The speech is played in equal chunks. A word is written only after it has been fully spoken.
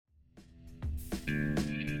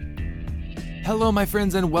Hello, my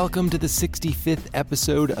friends, and welcome to the 65th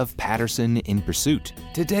episode of Patterson in Pursuit.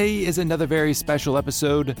 Today is another very special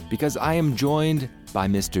episode because I am joined by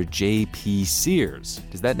Mr. J.P. Sears.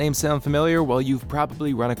 Does that name sound familiar? Well, you've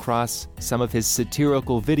probably run across some of his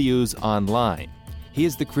satirical videos online. He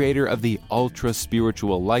is the creator of the Ultra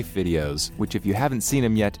Spiritual Life videos, which if you haven't seen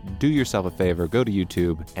them yet, do yourself a favor, go to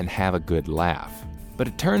YouTube and have a good laugh. But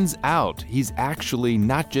it turns out he's actually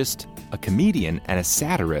not just a comedian and a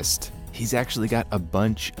satirist. He's actually got a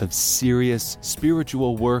bunch of serious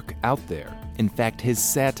spiritual work out there. In fact, his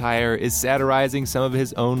satire is satirizing some of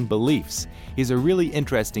his own beliefs. He's a really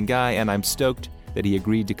interesting guy, and I'm stoked that he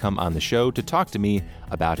agreed to come on the show to talk to me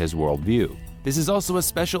about his worldview. This is also a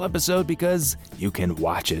special episode because you can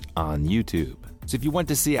watch it on YouTube. So if you want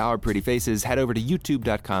to see our pretty faces, head over to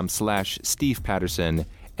youtube.com/Steve Patterson,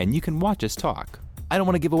 and you can watch us talk. I don't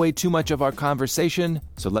want to give away too much of our conversation,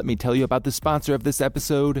 so let me tell you about the sponsor of this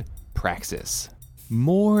episode, Praxis.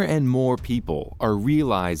 More and more people are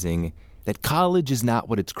realizing that college is not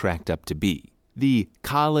what it's cracked up to be. The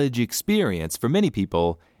college experience, for many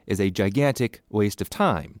people, is a gigantic waste of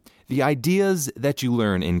time. The ideas that you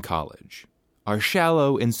learn in college are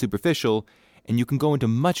shallow and superficial, and you can go into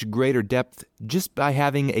much greater depth just by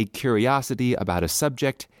having a curiosity about a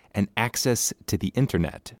subject and access to the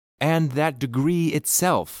internet. And that degree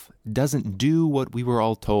itself doesn't do what we were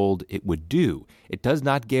all told it would do. It does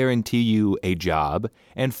not guarantee you a job,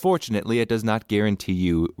 and fortunately, it does not guarantee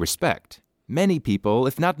you respect. Many people,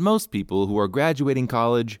 if not most people, who are graduating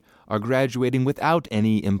college are graduating without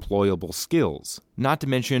any employable skills, not to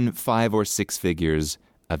mention 5 or 6 figures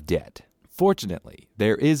of debt. Fortunately,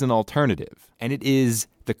 there is an alternative, and it is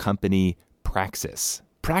the company Praxis.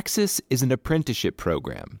 Praxis is an apprenticeship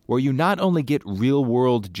program where you not only get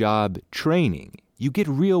real-world job training, you get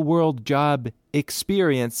real-world job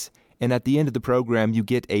experience, and at the end of the program, you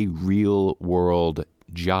get a real-world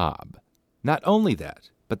job. Not only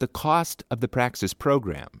that, but the cost of the Praxis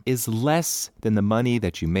program is less than the money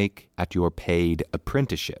that you make at your paid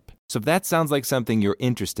apprenticeship. So if that sounds like something you're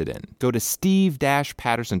interested in, go to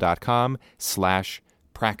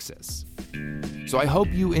steve-patterson.com/Praxis. So I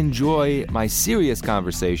hope you enjoy my serious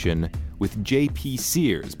conversation with J.P.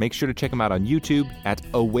 Sears. Make sure to check him out on YouTube at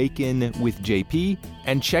Awaken with JP,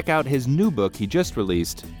 and check out his new book he just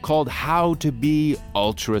released called How to Be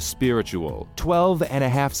Ultra Spiritual, 12 and a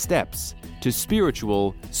half Steps to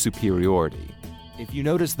Spiritual Superiority. If you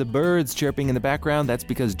notice the birds chirping in the background, that's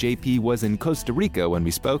because JP was in Costa Rica when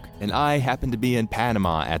we spoke, and I happened to be in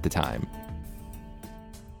Panama at the time.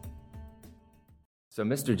 So,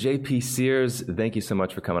 Mr. J.P. Sears, thank you so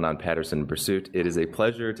much for coming on Patterson in Pursuit. It is a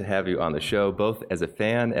pleasure to have you on the show, both as a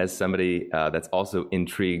fan, as somebody that's also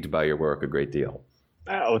intrigued by your work a great deal.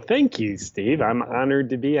 Oh, thank you, Steve. I'm honored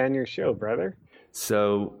to be on your show, brother.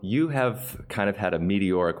 So, you have kind of had a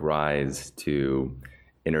meteoric rise to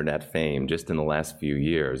internet fame just in the last few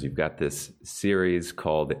years. You've got this series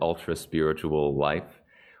called The Ultra Spiritual Life,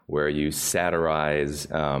 where you satirize,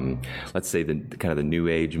 let's say, the kind of the New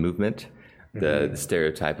Age movement. The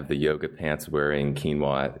stereotype of the yoga pants wearing,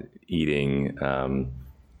 quinoa eating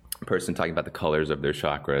person talking about the colors of their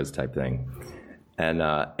chakras type thing. And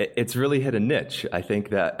it's really hit a niche. I think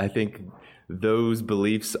those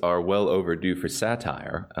beliefs are well overdue for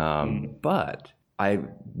satire. But I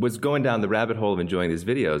was going down the rabbit hole of enjoying these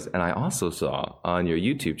videos, and I also saw on your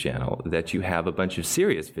YouTube channel that you have a bunch of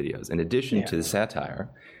serious videos. In addition to the satire,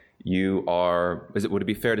 you are, would it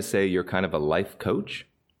be fair to say you're kind of a life coach?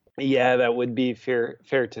 Yeah, that would be fair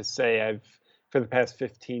to say. I've, for the past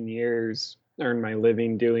 15 years, earned my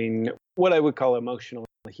living doing what I would call emotional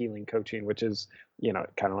healing coaching, which is, kind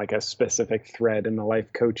of like a specific thread in the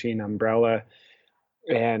life coaching umbrella.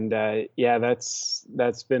 And that's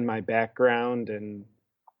been my background, and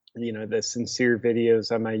the sincere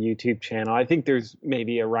videos on my YouTube channel. I think there's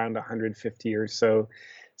maybe around 150 or so.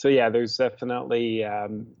 So yeah, there's definitely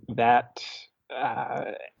that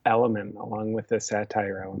element along with the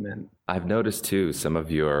satire element. I've noticed too, some of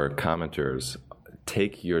your commenters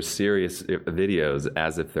take your serious videos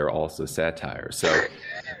as if they're also satire. So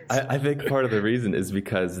I think part of the reason is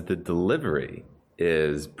because the delivery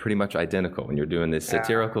is pretty much identical. When you're doing the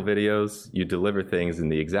satirical videos, you deliver things in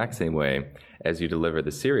the exact same way as you deliver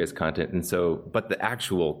the serious content. And so, but the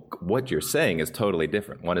actual, what you're saying is totally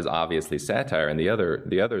different. One is obviously satire, and the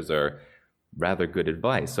others are rather good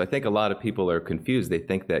advice. So I think a lot of people are confused. They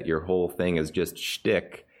think that your whole thing is just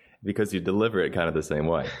shtick because you deliver it kind of the same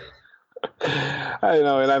way. I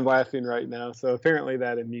know, and I'm laughing right now. So apparently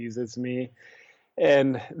that amuses me.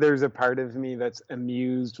 And there's a part of me that's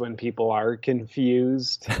amused when people are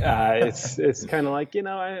confused. It's kind of like,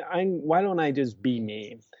 why don't I just be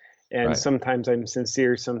me? And Right. sometimes I'm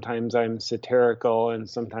sincere, sometimes I'm satirical, and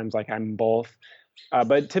sometimes like I'm both.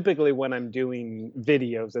 But typically when I'm doing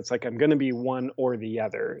videos, it's like I'm going to be one or the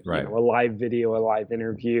other, Right. a live video, a live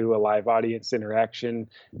interview, a live audience interaction.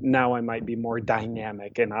 Now I might be more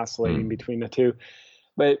dynamic and oscillating between the two.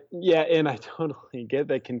 But yeah, and I totally get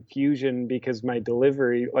the confusion because my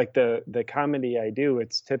delivery, like the comedy I do,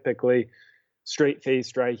 it's typically straight face,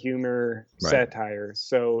 dry humor, Right. satire.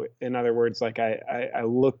 So in other words, like I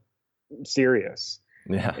look serious,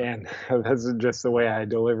 Yeah. and that's just the way I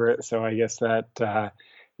deliver it. So I guess that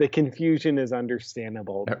the confusion is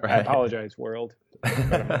understandable. I Right. apologize, world,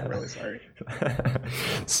 but I'm not really sorry.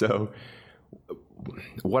 So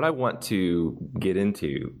what I want to get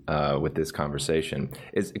into with this conversation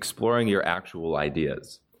is exploring your actual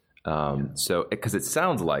ideas. So, because it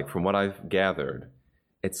sounds like, from what I've gathered,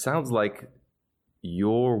 it sounds like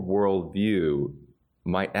your worldview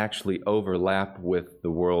might actually overlap with the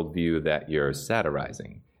worldview that you're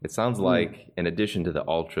satirizing. It sounds like, in addition to the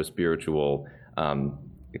ultra spiritual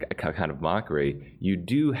kind of mockery, you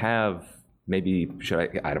do have, maybe,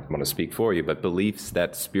 I don't want to speak for you, but beliefs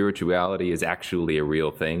that spirituality is actually a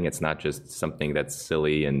real thing. It's not just something that's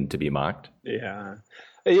silly and to be mocked. Yeah.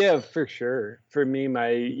 Yeah, for sure. For me,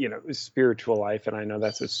 my, spiritual life, and I know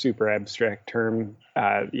that's a super abstract term,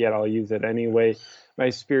 yet I'll use it anyway.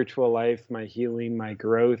 My spiritual life, my healing, my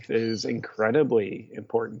growth is incredibly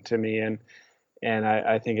important to me. And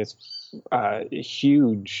I think it's a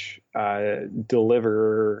huge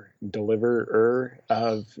deliverer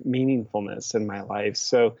of meaningfulness in my life.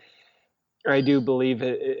 So I do believe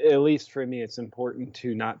it, at least for me, it's important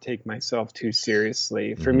to not take myself too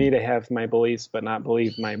seriously. For me to have my beliefs, but not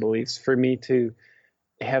believe my beliefs. For me to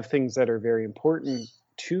have things that are very important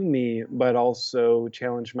to me, but also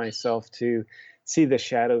challenge myself to see the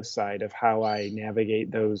shadow side of how I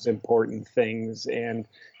navigate those important things and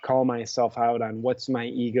call myself out on what's my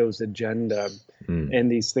ego's agenda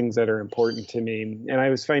and these things that are important to me. And I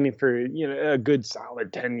was finding for, a good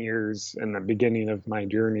solid 10 years in the beginning of my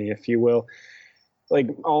journey, if you will, like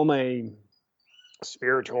all my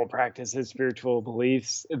spiritual practices, spiritual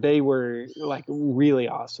beliefs, they were like really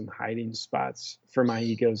awesome hiding spots for my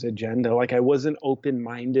ego's agenda. Like I wasn't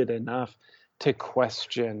open-minded enough to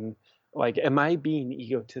question, like, am I being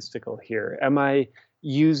egotistical here? Am I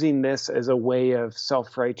using this as a way of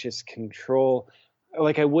self-righteous control?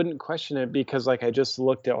 Like I wouldn't question it because like I just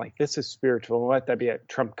looked at like, this is spiritual, let that be a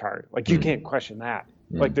trump card. Like you can't question that.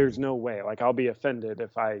 Like there's no way. Like I'll be offended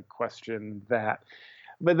if I question that.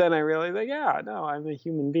 But then I realized like, yeah, no, I'm a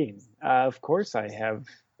human being. Of course I have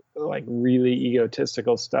like really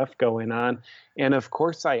egotistical stuff going on. And of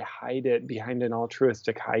course I hide it behind an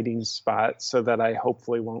altruistic hiding spot so that I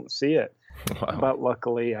hopefully won't see it. Wow. But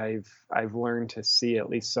luckily I've learned to see at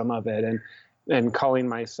least some of it. And calling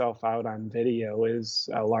myself out on video is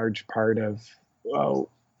a large part of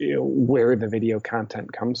where the video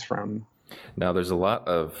content comes from. Now there's a lot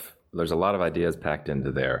of ideas packed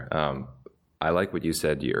into there. I like what you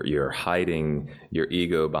said. You're hiding your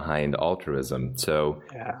ego behind altruism. So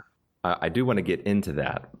yeah. I do want to get into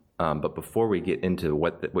that. But before we get into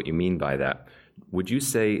what you mean by that, would you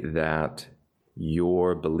say that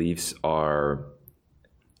your beliefs are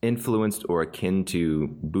influenced or akin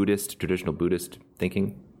to traditional Buddhist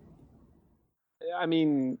thinking? I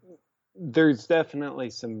mean, there's definitely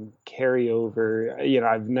some carryover.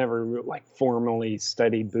 I've never like formally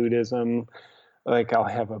studied Buddhism. Like I'll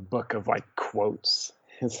have a book of like quotes.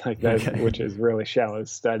 It's like that, okay. Which is really shallow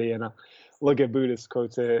study, and I'll look at Buddhist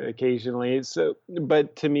quotes occasionally. So,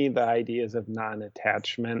 but to me, the ideas of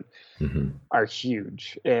non-attachment are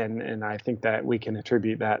huge, and I think that we can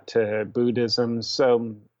attribute that to Buddhism.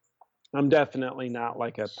 So, I'm definitely not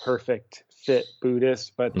like a perfect fit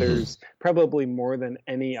Buddhist, but there's probably more than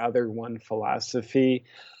any other one philosophy.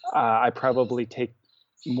 I probably take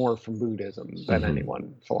more from Buddhism than any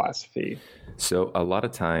one philosophy. So a lot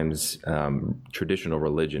of times traditional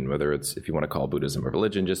religion, whether it's, if you want to call Buddhism a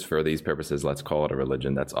religion, just for these purposes, let's call it a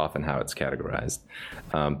religion. That's often how it's categorized.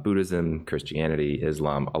 Buddhism, Christianity,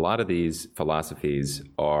 Islam, a lot of these philosophies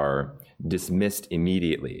are dismissed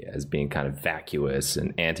immediately as being kind of vacuous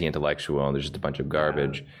and anti-intellectual, and there's just a bunch of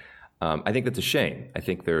garbage. I think that's a shame. I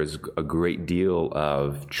think there's a great deal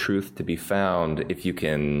of truth to be found if you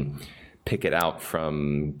can pick it out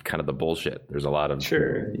from kind of the bullshit. There's a lot of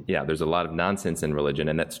there's a lot of nonsense in religion,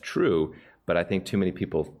 and that's true. But I think too many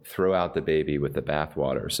people throw out the baby with the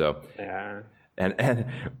bathwater. So, and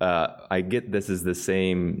I get this is the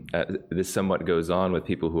same. This somewhat goes on with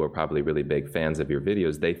people who are probably really big fans of your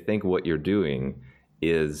videos. They think what you're doing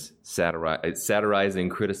is satirizing,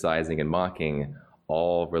 criticizing, and mocking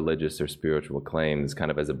all religious or spiritual claims kind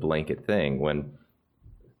of as a blanket thing when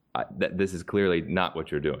this is clearly not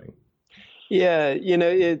what you're doing. Yeah,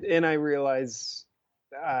 and I realize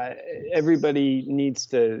everybody needs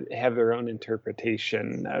to have their own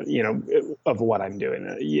interpretation, of what I'm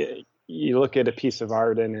doing. You look at a piece of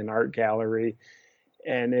art in an art gallery,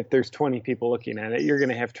 and if there's 20 people looking at it, you're going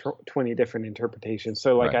to have 20 different interpretations.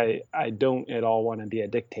 So like, right. I don't at all want to be a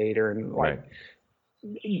dictator and like,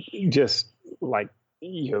 just like,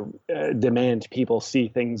 demand people see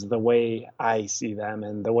things the way I see them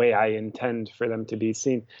and the way I intend for them to be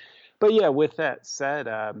seen. But yeah, with that said,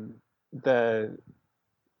 the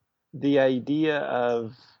idea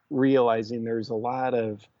of realizing there's a lot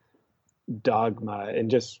of dogma and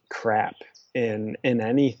just crap in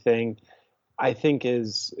anything, I think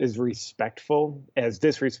is respectful. As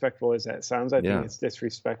disrespectful as that sounds, I think it's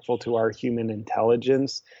disrespectful to our human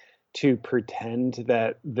intelligence to pretend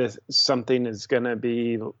that this something is going to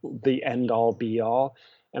be the end all be all.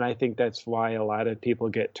 And I think that's why a lot of people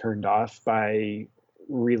get turned off by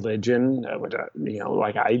religion, which,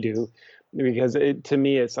 like I do, because to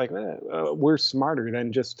me, it's like, we're smarter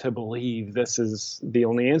than just to believe this is the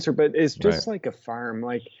only answer. But it's just like a farm.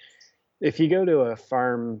 Like if you go to a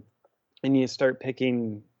farm and you start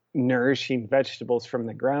picking nourishing vegetables from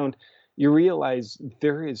the ground, you realize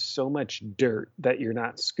there is so much dirt that you're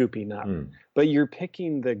not scooping up, but you're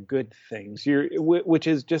picking the good things, which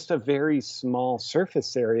is just a very small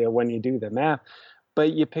surface area when you do the math,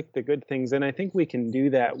 but you pick the good things. And I think we can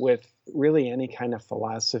do that with really any kind of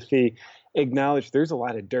philosophy. Acknowledge there's a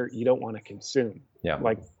lot of dirt you don't want to consume. Yeah.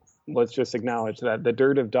 Like, let's just acknowledge that the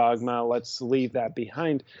dirt of dogma, let's leave that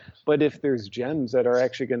behind. But if there's gems that are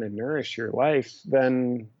actually going to nourish your life,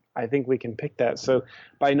 then I think we can pick that. So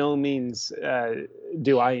by no means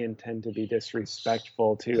do I intend to be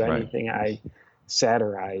disrespectful to anything I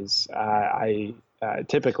satirize. I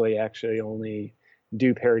typically actually only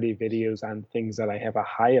do parody videos on things that I have a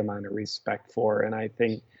high amount of respect for. And I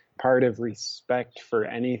think part of respect for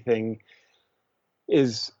anything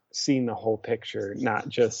is seeing the whole picture, not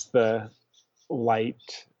just the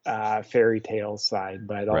light fairy tale side,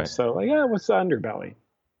 but also like, what's the underbelly?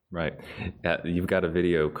 Right. You've got a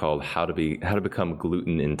video called How to Become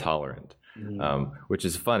Gluten Intolerant, which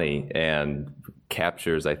is funny and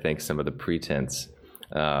captures, I think, some of the pretense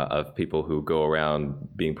of people who go around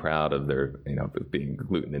being proud of their, being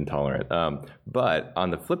gluten intolerant. But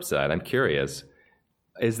on the flip side, I'm curious,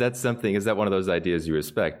 is that one of those ideas you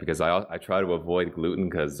respect? Because I try to avoid gluten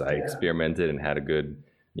because I experimented and had a good,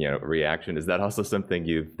 reaction. Is that also something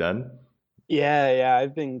you've done? Yeah.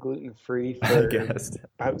 I've been gluten-free for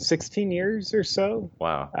about 16 years or so.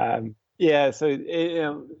 Wow. So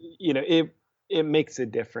it makes a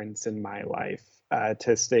difference in my life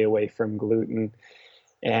to stay away from gluten.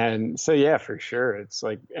 And so, yeah, for sure. It's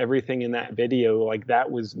like everything in that video, like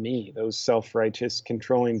that was me, those self-righteous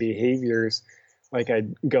controlling behaviors. Like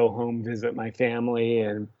I'd go home, visit my family,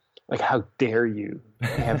 and like, how dare you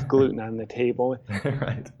have gluten on the table?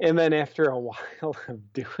 Right. And then after a while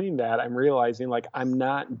of doing that, I'm realizing like I'm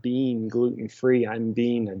not being gluten-free, I'm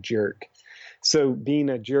being a jerk. So being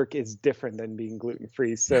a jerk is different than being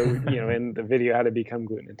gluten-free. So, in the video, How to Become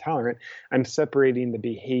Gluten Intolerant, I'm separating the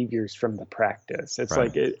behaviors from the practice. It's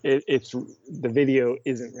like it's the video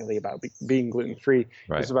isn't really about being gluten-free.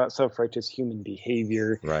 It's about self-righteous human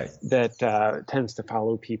behavior that tends to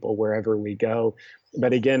follow people wherever we go.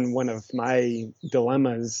 But again, one of my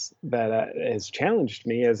dilemmas that has challenged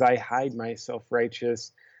me is I hide my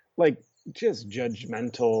self-righteous, like just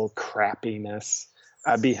judgmental crappiness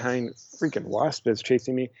behind freaking wasp is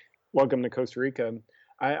chasing me. Welcome to Costa Rica.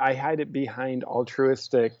 I hide it behind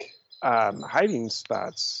altruistic hiding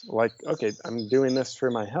spots. Like, okay, I'm doing this for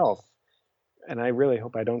my health. And I really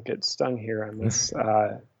hope I don't get stung here on this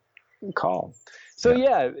call. So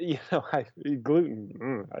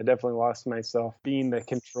gluten, I definitely lost myself being the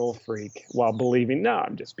control freak while believing, no,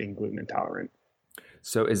 I'm just being gluten intolerant.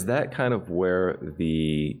 So is that kind of where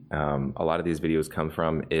the a lot of these videos come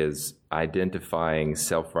from, is identifying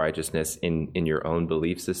self-righteousness in your own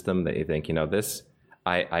belief system, that you think, this,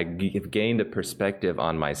 I've gained a perspective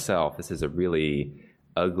on myself. This is a really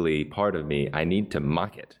ugly part of me. I need to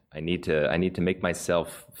mock it. I need to make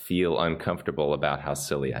myself feel uncomfortable about how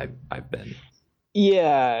silly I've been.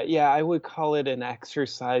 Yeah, I would call it an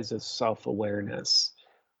exercise of self-awareness.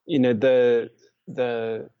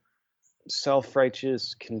 The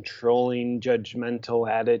self-righteous, controlling, judgmental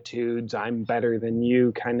attitudes, I'm better than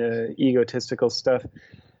you, kind of egotistical stuff.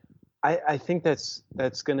 I think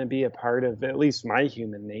that's going to be a part of at least my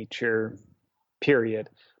human nature, period.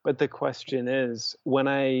 But the question is, when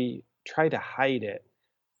I try to hide it,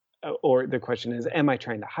 or the question is, am I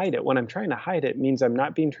trying to hide it? When I'm trying to hide it, means I'm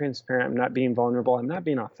not being transparent. I'm not being vulnerable. I'm not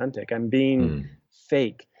being authentic. I'm being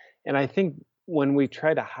fake. And I think when we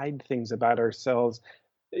try to hide things about ourselves,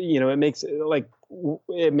 it makes it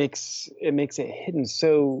hidden.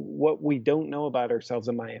 So what we don't know about ourselves,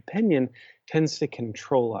 in my opinion, tends to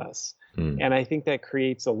control us. And I think that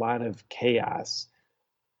creates a lot of chaos.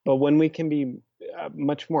 But when we can be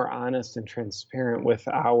much more honest and transparent with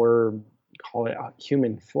our, call it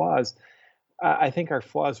human flaws, I think our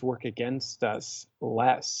flaws work against us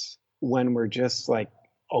less when we're just like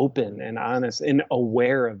open and honest and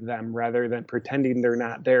aware of them, rather than pretending they're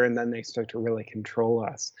not there and then they start to really control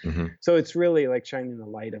us. So it's really like shining the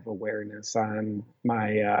light of awareness on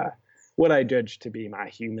my what I judge to be my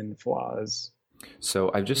human flaws. So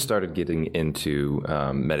I've just started getting into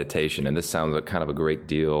meditation, and this sounds like kind of a great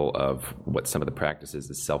deal of what some of the practices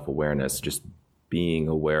is self-awareness, just being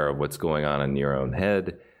aware of what's going on in your own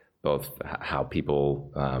head, both how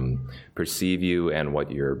people perceive you and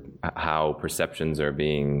how perceptions are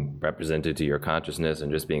being represented to your consciousness,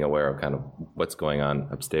 and just being aware of kind of what's going on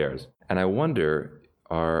upstairs. And I wonder,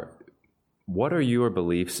 what are your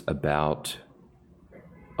beliefs about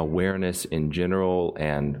awareness in general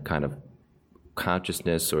and kind of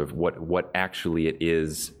consciousness, or what actually it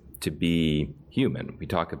is to be human? We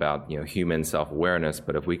talk about human self-awareness,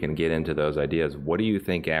 but if we can get into those ideas, what do you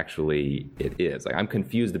think actually it is? Like, I'm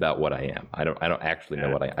confused about what I am. I don't actually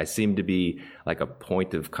know what I seem to be, like a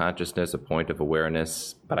point of consciousness, a point of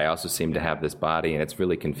awareness, but I also seem to have this body, and it's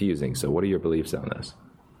really confusing. So what are your beliefs on this?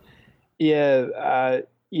 Yeah,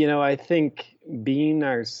 I think being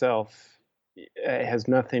ourself has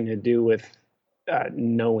nothing to do with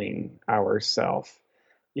knowing ourself.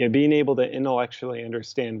 Being able to intellectually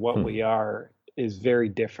understand what we are is very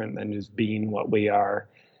different than just being what we are.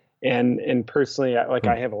 And personally,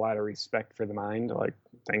 I have a lot of respect for the mind. Like,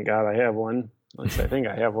 thank God I have one. At least I think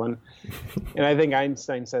I have one. And I think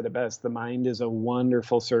Einstein said it best: the mind is a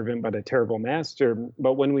wonderful servant, but a terrible master.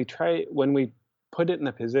 But when we put it in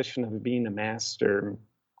the position of being a master,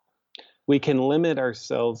 we can limit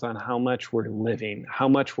ourselves on how much we're living, how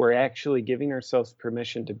much we're actually giving ourselves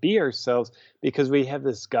permission to be ourselves, because we have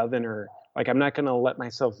this governor. Like, I'm not going to let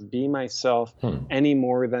myself be myself any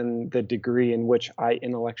more than the degree in which I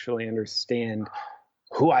intellectually understand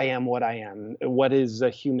who I am, what I am. What is a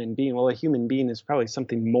human being? Well, a human being is probably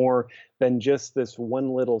something more than just this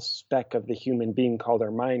one little speck of the human being called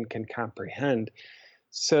our mind can comprehend.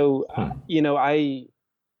 So,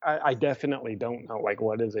 I definitely don't know, like,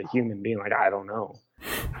 what is a human being? Like, I don't know.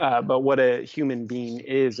 But what a human being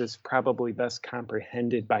is probably best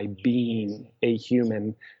comprehended by being a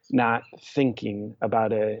human, not thinking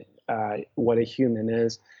about what a human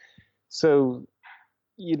is. So,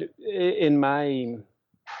 in my,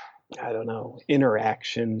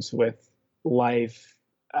 interactions with life,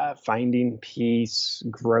 finding peace,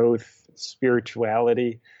 growth,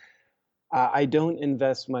 spirituality, I don't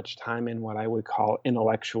invest much time in what I would call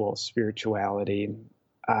intellectual spirituality.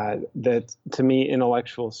 That, to me,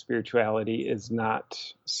 intellectual spirituality is not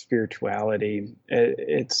spirituality.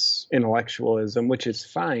 It's intellectualism, which is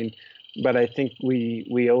fine, but I think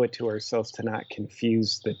we owe it to ourselves to not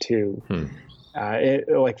confuse the two.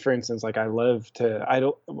 Like, for instance, like, I'll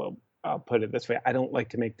put it this way: I don't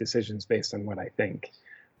like to make decisions based on what I think.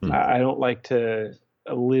 I don't like to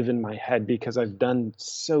live in my head, because I've done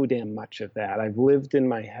so damn much of that. I've lived in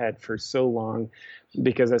my head for so long,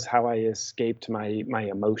 because that's how I escaped my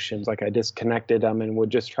emotions. Like, I disconnected them and would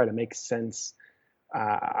just try to make sense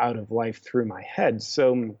out of life through my head.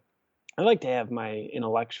 So I like to have my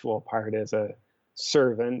intellectual part as a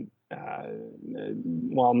servant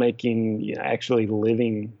while making, actually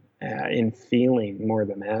living and feeling more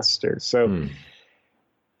the master. So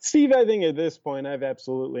Steve, I think at this point I've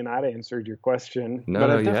absolutely not answered your question, but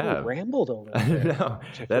I've definitely rambled a little bit, which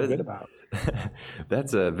I feel good about.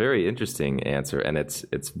 That's a very interesting answer, and it's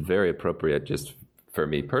very appropriate just for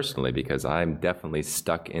me personally, because I'm definitely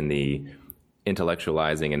stuck in the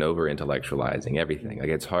intellectualizing and over-intellectualizing everything. Like,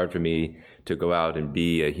 it's hard for me to go out and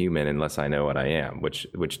be a human unless I know what I am,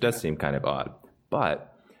 which does seem kind of odd.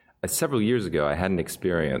 But several years ago, I had an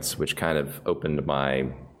experience which kind of opened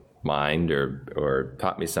my mind or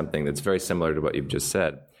taught me something that's very similar to what you've just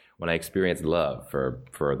said. When I experienced love for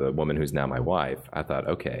the woman who's now my wife, I thought,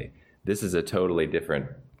 okay, this is a totally different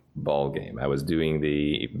ball game. I was doing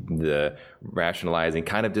the rationalizing,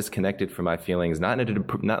 kind of disconnected from my feelings, not in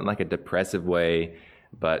like a depressive way,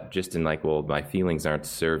 but just in like, well, my feelings aren't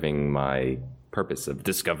serving my purpose of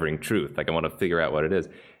discovering truth. Like, I want to figure out what it is.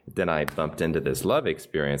 Then I bumped into this love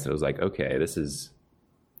experience, and it was like, okay, this is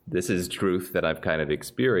truth that I've kind of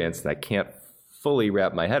experienced. I can't fully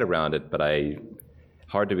wrap my head around it, but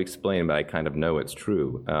hard to explain, but I kind of know it's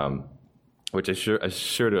true. Which is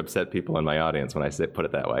sure to upset people in my audience when I put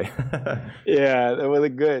it that way. Yeah, well,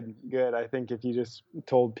 good. I think if you just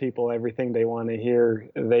told people everything they want to hear,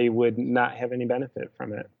 they would not have any benefit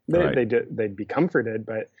from it. They'd be comforted,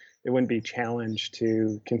 but they wouldn't be challenged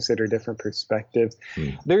to consider different perspectives.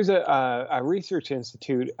 There's a research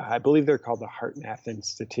institute, I believe they're called the HeartMath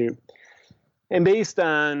Institute, and based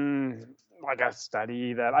on like a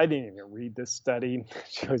study that I didn't even read this study. It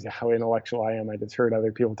shows you how intellectual I am. I just heard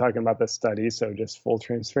other people talking about this study, so just full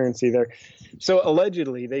transparency there. So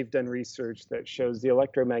allegedly, they've done research that shows the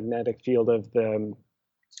electromagnetic field of the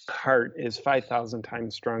heart is 5,000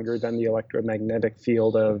 times stronger than the electromagnetic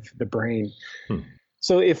field of the brain.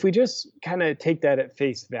 So if we just kind of take that at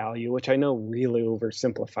face value, which I know really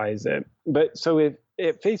oversimplifies it, but so if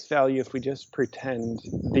at face value, if we just pretend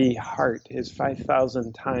the heart is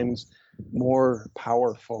 5,000 times more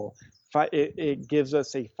powerful, it gives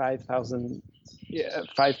us a 5,000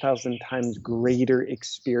 times greater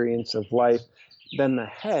experience of life than the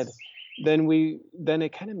head, then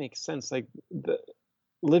it kind of makes sense. Like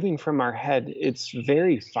living from our head, it's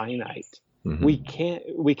very finite. We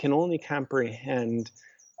can only comprehend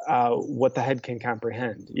what the head can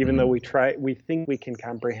comprehend, even though we think we can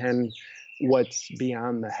comprehend what's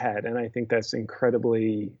beyond the head. And I think that's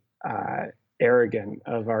incredibly arrogant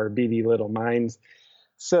of our beady little minds.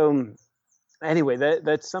 So anyway,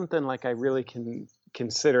 that's something like I really can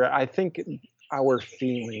consider. I think our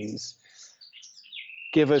feelings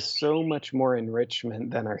give us so much more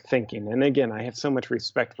enrichment than our thinking. And again, I have so much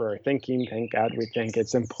respect for our thinking. Thank God we think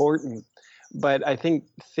it's important. But I think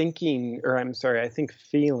I think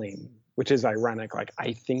feeling, which is ironic, like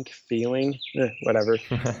I think feeling, whatever.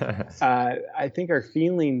 I think our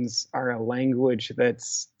feelings are a language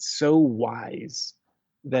that's so wise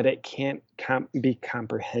that it can't be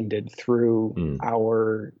comprehended through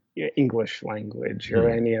our English language or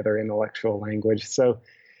any other intellectual language. So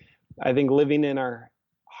I think living in our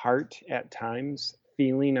heart at times,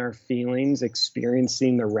 feeling our feelings,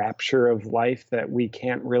 experiencing the rapture of life that we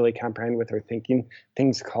can't really comprehend with our thinking,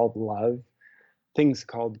 things called love, things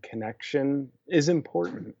called connection, is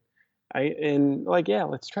important.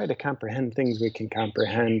 Let's try to comprehend things we can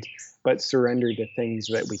comprehend, but surrender to things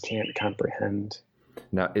that we can't comprehend.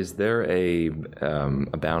 Now, is there a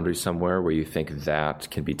boundary somewhere where you think that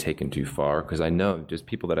can be taken too far? Because I know just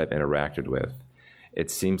people that I've interacted with, it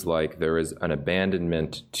seems like there is an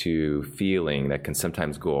abandonment to feeling that can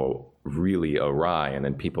sometimes go really awry, and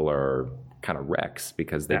then people are kind of wrecks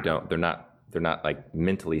because they're not like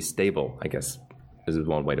mentally stable, I guess. This is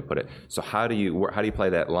one way to put it. So how do you play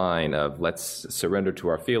that line of let's surrender to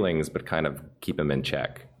our feelings, but kind of keep them in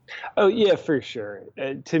check? Oh, yeah, for sure.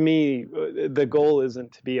 To me, the goal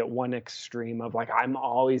isn't to be at one extreme of like, I'm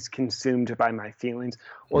always consumed by my feelings,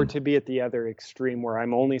 or to be at the other extreme where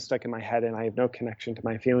I'm only stuck in my head and I have no connection to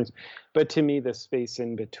my feelings. But to me, the space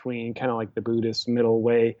in between, kind of like the Buddhist middle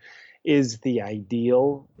way, is the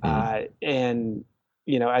ideal. And,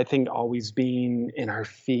 I think always being in our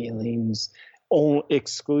feelings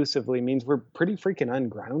exclusively means we're pretty freaking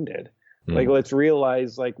ungrounded. Like, let's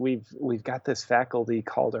realize, like, we've got this faculty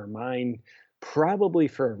called our mind, probably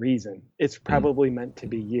for a reason. It's probably meant to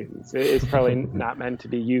be used. It's probably not meant to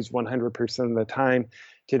be used 100% of the time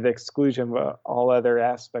to the exclusion of all other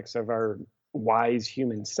aspects of our wise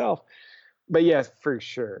human self. But yes, for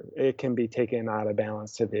sure, it can be taken out of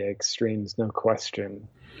balance to the extremes, no question.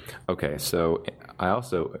 Okay, so I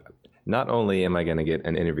also... Not only am I going to get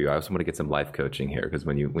an interview, I also want to get some life coaching here, because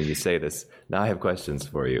when you say this, now I have questions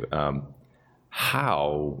for you.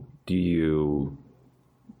 How do you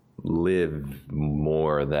live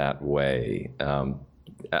more that way?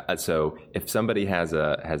 So if somebody has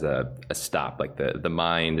a stop, like the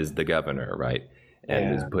mind is the governor, right?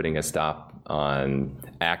 And is putting a stop on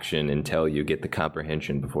action until you get the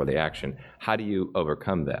comprehension before the action. How do you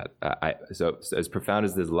overcome that? So as profound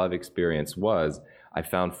as this love experience was, I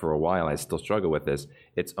found for a while, I still struggle with this,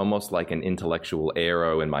 it's almost like an intellectual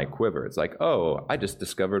arrow in my quiver. It's like, oh, I just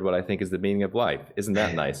discovered what I think is the meaning of life. Isn't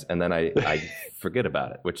that nice? And then I forget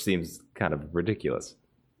about it, which seems kind of ridiculous.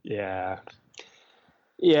 Yeah.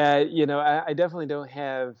 Yeah, I definitely don't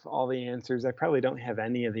have all the answers. I probably don't have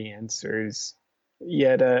any of the answers.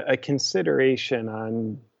 Yet a consideration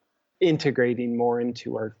on integrating more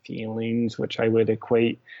into our feelings, which I would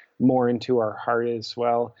equate more into our heart as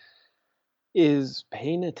well, is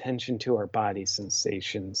paying attention to our body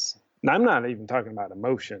sensations. And I'm not even talking about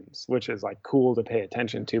emotions, which is like cool to pay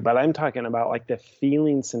attention to, but I'm talking about like the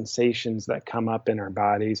feeling sensations that come up in our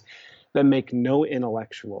bodies that make no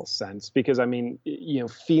intellectual sense. Because I mean,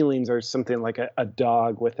 feelings are something like a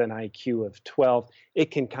dog with an IQ of 12.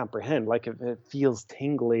 It can comprehend, like if it feels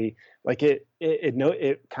tingly, like it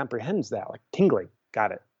comprehends that, like tingling.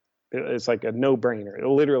 Got it. It's like a no-brainer,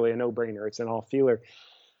 literally a no-brainer. It's an all-feeler.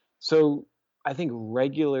 So I think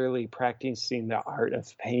regularly practicing the art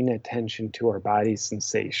of paying attention to our body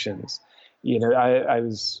sensations. I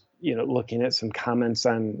was, looking at some comments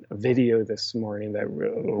on a video this morning that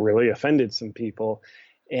really offended some people.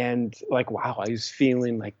 And like, wow, I was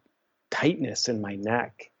feeling like tightness in my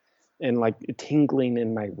neck and like tingling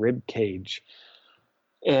in my rib cage.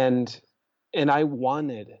 And I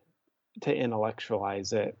wanted to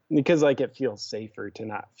intellectualize it because like it feels safer to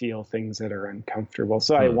not feel things that are uncomfortable.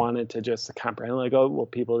 So I wanted to just comprehend, like, oh, well,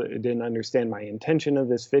 people didn't understand my intention of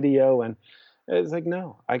this video. And it's like,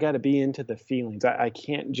 no, I got to be into the feelings. I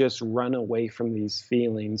can't just run away from these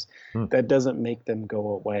feelings. That doesn't make them go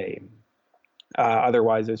away.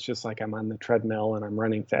 Otherwise, it's just like I'm on the treadmill and I'm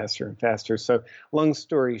running faster and faster. So long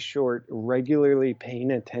story short, regularly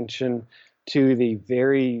paying attention to the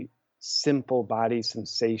very simple body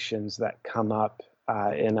sensations that come up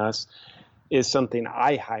in us is something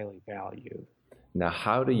I highly value. Now,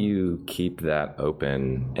 how do you keep that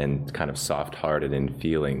open and kind of soft-hearted in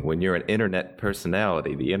feeling when you're an internet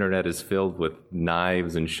personality? The internet is filled with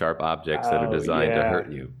knives and sharp objects that are designed to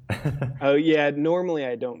hurt you. Oh, yeah. Normally,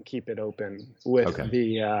 I don't keep it open with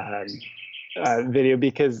the video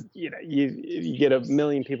because you get a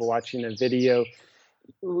million people watching a video.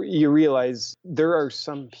 You realize there are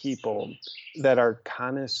some people that are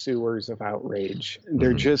connoisseurs of outrage.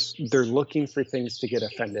 They're they're looking for things to get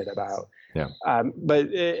offended about. Yeah.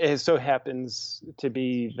 But it so happens to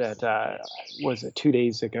be that, was it 2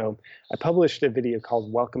 days ago, I published a video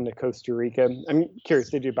called Welcome to Costa Rica. I'm curious,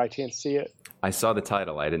 did you by chance see it? I saw the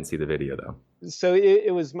title. I didn't see the video though. So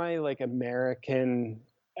it was my like American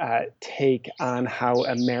take on how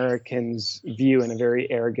Americans view in a very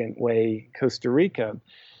arrogant way Costa Rica.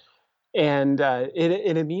 And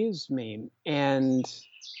it amused me. And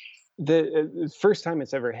the first time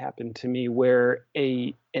it's ever happened to me where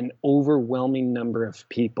an overwhelming number of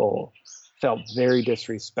people felt very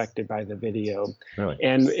disrespected by the video. Really?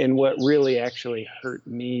 And what really actually hurt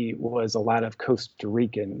me was a lot of Costa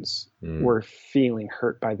Ricans were feeling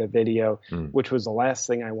hurt by the video, which was the last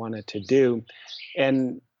thing I wanted to do.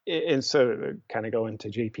 And so kind of go into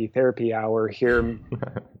JP therapy hour here.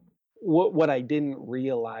 What I didn't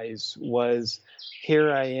realize was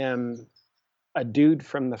here I am, a dude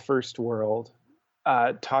from the first world,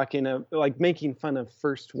 making fun of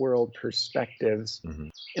first world perspectives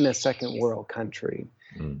in a second world country.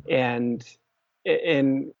 And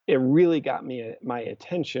it really got my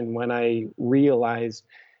attention when I realized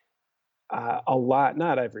a lot,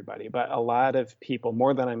 not everybody, but a lot of people,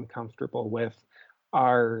 more than I'm comfortable with,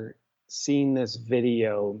 are seeing this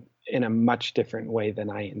video in a much different way than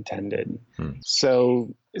I intended.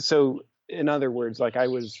 So in other words, like I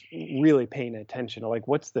was really paying attention to like,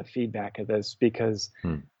 what's the feedback of this? Because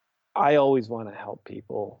I always want to help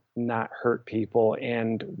people, not hurt people.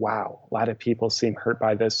 And wow, a lot of people seem hurt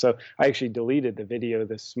by this. So I actually deleted the video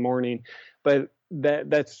this morning, but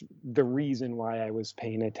that's the reason why I was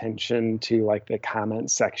paying attention to like the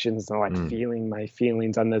comment sections and like feeling my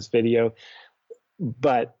feelings on this video.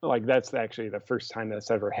 But like, that's actually the first time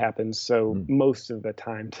that's ever happened. So most of the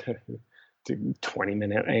time to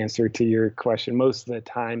 20-minute answer to your question, most of the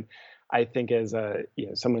time, I think as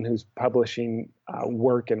someone who's publishing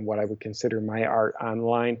work and what I would consider my art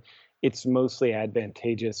online, it's mostly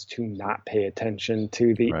advantageous to not pay attention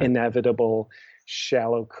to the inevitable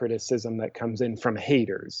shallow criticism that comes in from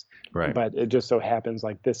haters. Right. But it just so happens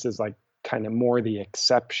like this is like kind of more the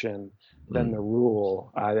exception than the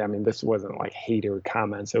rule. I mean, this wasn't like hater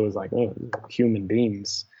comments. It was like, human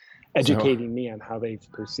beings educating me on how they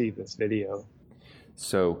perceive this video.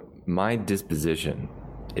 So my disposition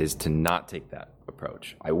is to not take that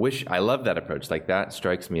approach. I love that approach. Like that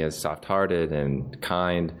strikes me as soft-hearted and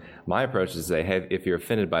kind. My approach is to say, hey, if you're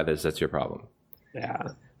offended by this, that's your problem.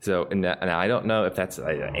 Yeah. So, and I don't know if that's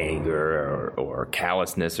anger or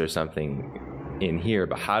callousness or something in here,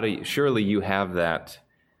 but surely you have that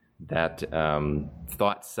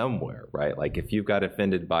thought somewhere, right? Like if you've got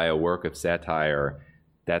offended by a work of satire,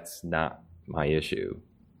 that's not my issue.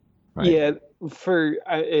 Right? Yeah,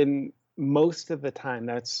 in most of the time,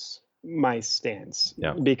 that's my stance.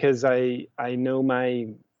 Yeah. Because I know my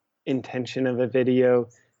intention of a video,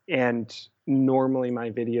 and normally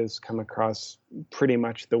my videos come across pretty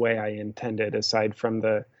much the way I intended, aside from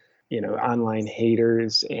the online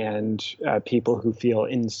haters and people who feel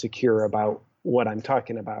insecure about what I'm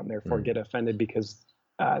talking about and therefore get offended because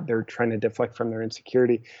they're trying to deflect from their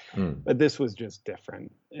insecurity. But this was just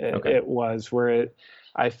different. It was where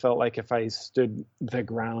I felt like if I stood the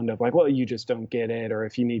ground of like, well, you just don't get it, or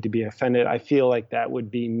if you need to be offended, I feel like that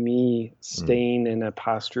would be me staying in a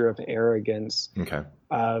posture of arrogance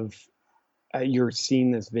of you're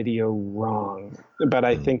seeing this video wrong. But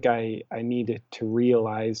I think I needed to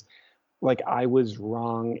realize like I was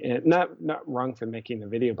wrong, and not wrong for making the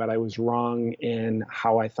video, but I was wrong in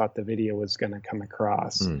how I thought the video was going to come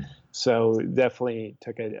across. So definitely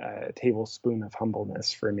took a tablespoon of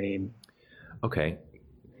humbleness for me. Okay.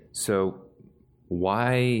 So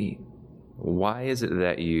why is it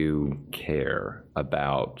that you care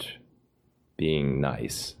about being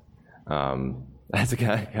nice? That's a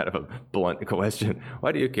kind of a blunt question.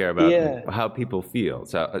 Why do you care about how people feel?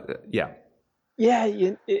 So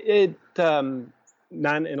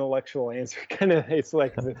non-intellectual answer. Kind of, it's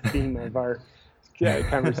like the theme of our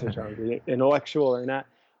conversation, intellectual or not.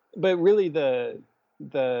 But really,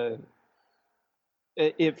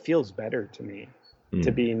 it feels better to me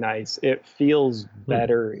to be nice. It feels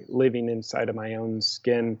better living inside of my own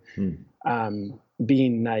skin,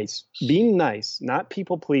 being nice, not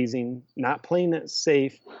people pleasing, not playing it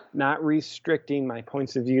safe, not restricting my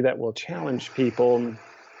points of view that will challenge people,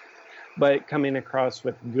 but coming across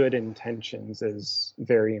with good intentions is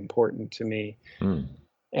very important to me. And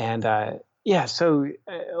and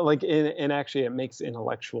actually it makes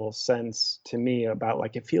intellectual sense to me about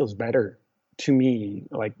like, it feels better to me,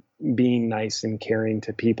 like being nice and caring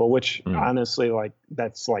to people, which honestly, like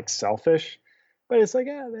that's like selfish, but it's like,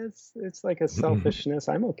 it's like a selfishness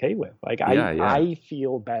I'm okay with. Like I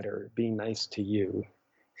feel better being nice to you.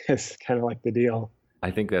 It's kind of like the deal. I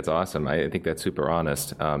think that's awesome. I think that's super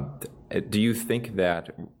honest. Do you think that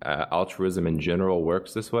altruism in general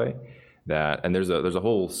works this way? And there's a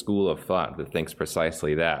whole school of thought that thinks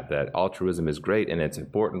precisely that altruism is great and it's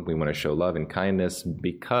important. We want to show love and kindness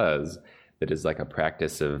because it is like a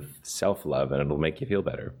practice of self-love and it'll make you feel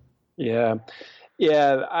better. Yeah.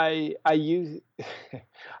 I think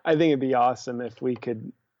it'd be awesome if we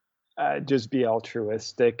could just be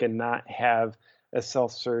altruistic and not have a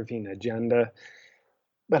self-serving agenda.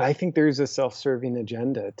 But I think there's a self-serving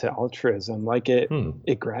agenda to altruism. Like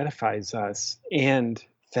it gratifies us, and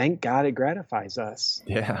thank God it gratifies us.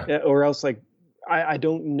 Yeah. Or else, like, I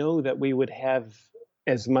don't know that we would have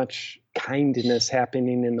as much kindness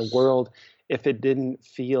happening in the world if it didn't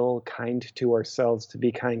feel kind to ourselves to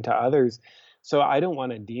be kind to others. So I don't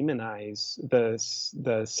want to demonize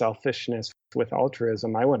the selfishness with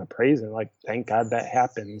altruism. I want to praise it. Like, thank God that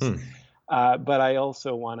happens. But I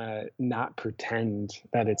also want to not pretend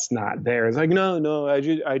that it's not there. It's like, no,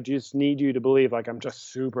 I just need you to believe like I'm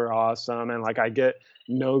just super awesome and like I get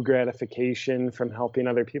no gratification from helping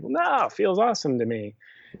other people. No, it feels awesome to me.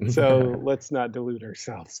 So let's not delude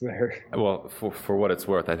ourselves there. Well, for what it's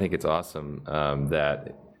worth, I think it's awesome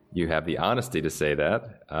that you have the honesty to say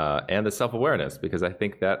that and the self-awareness, because I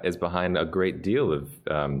think that is behind a great deal of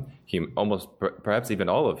perhaps even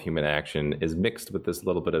all of human action is mixed with this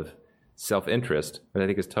little bit of self-interest, and I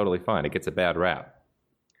think it's totally fine. It gets a bad rap.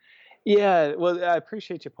 Yeah, well, I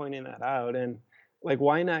appreciate you pointing that out. And like,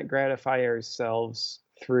 why not gratify ourselves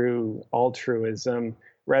through altruism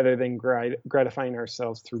rather than gratifying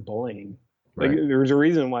ourselves through bullying? Like, right. There's a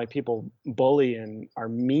reason why people bully and are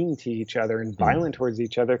mean to each other and violent towards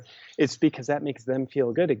each other. It's because that makes them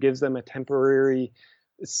feel good. It gives them a temporary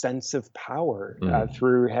sense of power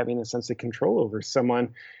through having a sense of control over someone.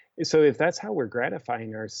 So if that's how we're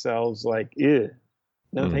gratifying ourselves, like,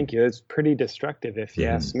 no, thank you. It's pretty destructive if you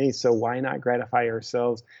ask me. So why not gratify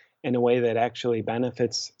ourselves in a way that actually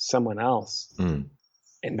benefits someone else and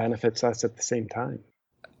benefits us at the same time?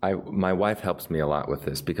 My wife helps me a lot with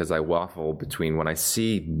this because I waffle between when I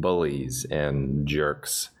see bullies and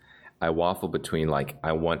jerks, I waffle between like,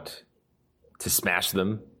 I want to smash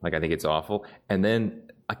them. Like, I think it's awful. And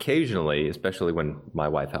then occasionally, especially when my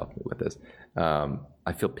wife helped me with this,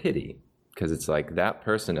 I feel pity because it's like that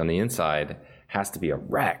person on the inside has to be a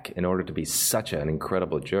wreck in order to be such an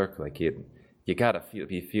incredible jerk. Like you got to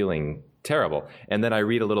be feeling terrible. And then I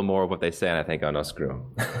read a little more of what they say and I think, oh no, screw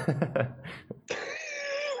them.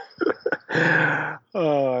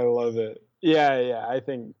 Oh, I love it. Yeah. I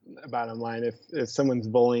think bottom line, if someone's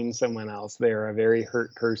bullying someone else, they're a very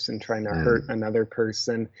hurt person trying to hurt another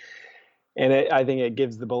person. And I think it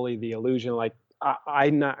gives the bully the illusion like,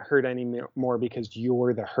 I'm not hurt anymore because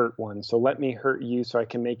you're the hurt one. So let me hurt you so I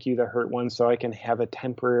can make you the hurt one so I can have a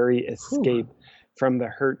temporary escape from the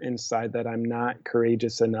hurt inside that I'm not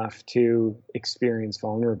courageous enough to experience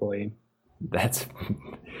vulnerably. That's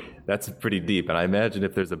that's pretty deep. And I imagine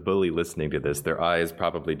if there's a bully listening to this, their eyes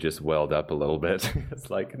probably just welled up a little bit. It's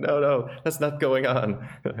like, no, that's not going on.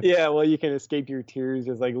 Yeah, well, you can escape your tears,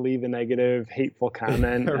 just like leave a negative, hateful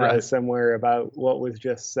comment Right. somewhere about what was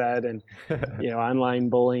just said. And, online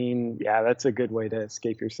bullying, yeah, that's a good way to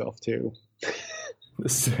escape yourself too.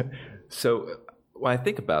 So when I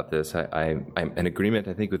think about this, I'm in agreement,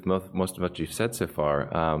 I think, with most of what you've said so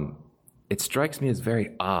far. It strikes me as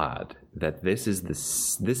very odd that this is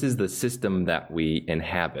the system that we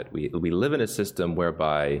inhabit. We live in a system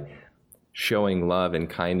whereby showing love and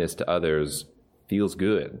kindness to others feels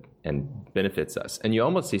good and benefits us. And you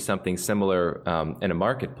almost see something similar in a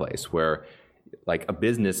marketplace where, like, a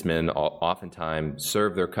businessman oftentimes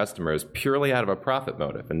serve their customers purely out of a profit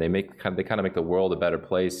motive, and they kind of make the world a better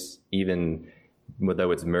place, even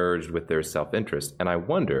though it's merged with their self-interest. And I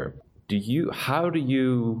wonder,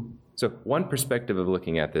 so one perspective of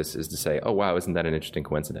looking at this is to say, oh, wow, isn't that an interesting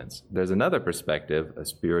coincidence? There's another perspective, a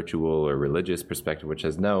spiritual or religious perspective, which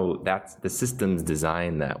says, no, that's the system's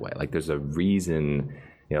designed that way. Like, there's a reason,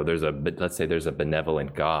 let's say there's a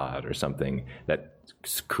benevolent God or something that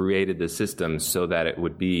created the system so that it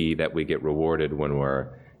would be that we get rewarded when we're,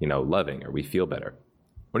 loving, or we feel better.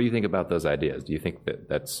 What do you think about those ideas? Do you think that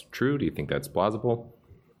that's true? Do you think that's plausible?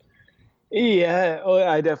 Yeah,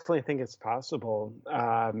 I definitely think it's possible.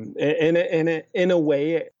 In a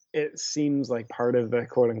way, it seems like part of the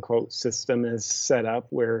quote unquote system is set up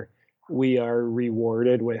where we are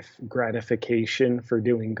rewarded with gratification for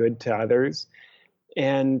doing good to others.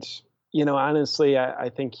 And, honestly, I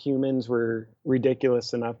think humans were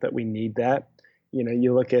ridiculous enough that we need that.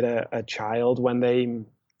 You look at a child when they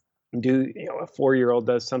do, a 4-year-old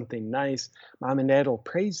does something nice, mom and dad will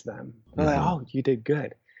praise them. They're like, oh, you did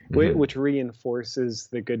good. Which reinforces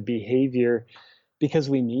the good behavior, because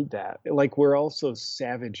we need that. Like, we're also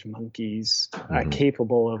savage monkeys,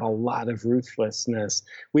 capable of a lot of ruthlessness.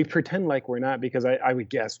 We pretend like we're not, because I would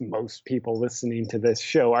guess most people listening to this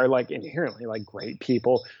show are like inherently like great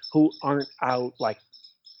people who aren't out like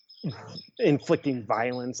inflicting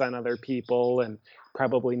violence on other people, and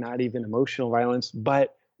probably not even emotional violence,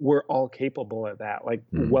 but we're all capable of that. Like,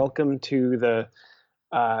 welcome to the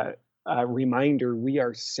reminder, we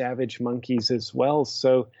are savage monkeys as well.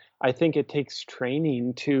 So I think it takes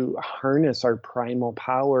training to harness our primal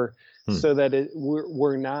power so that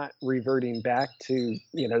we're not reverting back to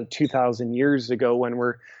 2,000 years ago when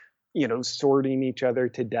we're sorting each other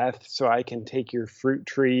to death so I can take your fruit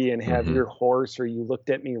tree and have your horse, or you looked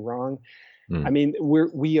at me wrong. I mean,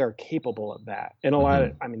 we are capable of that. And a lot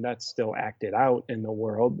of, that's still acted out in the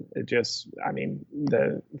world. It just,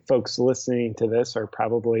 the folks listening to this are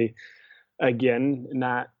probably, again,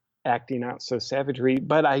 not acting out so savagery,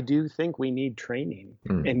 but I do think we need training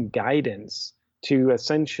and guidance to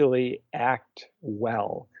essentially act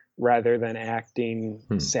well rather than acting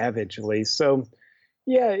savagely. So,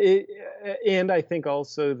 yeah, and I think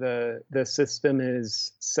also the system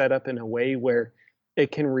is set up in a way where it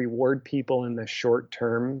can reward people in the short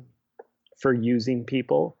term for using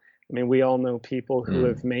people. I mean, we all know people who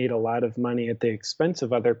have made a lot of money at the expense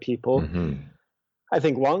of other people. I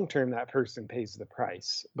think long term, that person pays the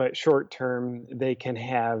price, but short term, they can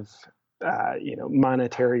have,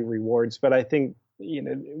 monetary rewards. But I think,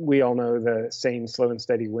 we all know the saying, slow and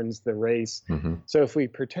steady wins the race. So if we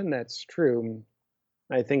pretend that's true,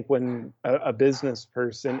 I think when a business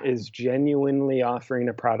person is genuinely offering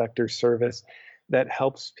a product or service that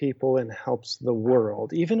helps people and helps the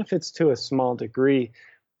world, even if it's to a small degree,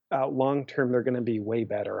 long term, they're going to be way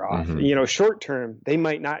better off. Short term, they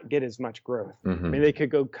might not get as much growth. I mean, they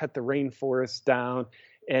could go cut the rainforest down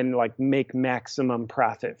and like make maximum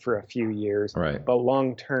profit for a few years. Right. But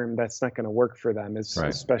long term, that's not going to work for them,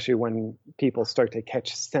 especially when people start to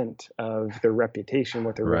catch scent of their reputation,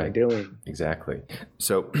 what they're really doing. Exactly.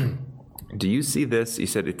 So do you see this? You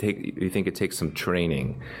said you think it takes some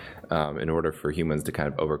training in order for humans to kind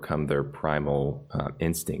of overcome their primal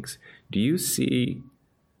instincts. Do you see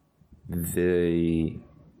the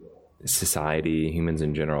society, humans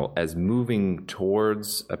in general, as moving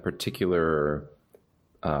towards a particular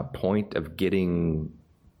point of getting,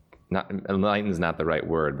 not enlightened is not the right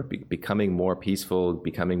word, but becoming more peaceful,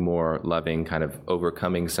 becoming more loving, kind of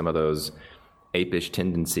overcoming some of those apish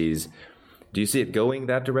tendencies? Do you see it going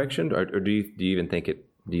that direction, or do you even think it?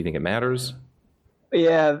 Do you think it matters?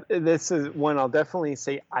 Yeah, this is one I'll definitely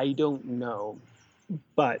say I don't know,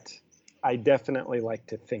 but I definitely like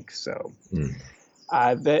to think so.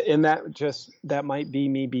 That might be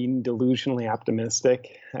me being delusionally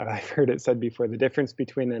optimistic. I've heard it said before, the difference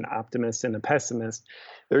between an optimist and a pessimist,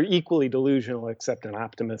 they're equally delusional, except an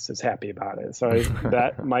optimist is happy about it. So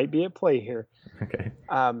that might be at play here. Okay.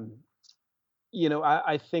 I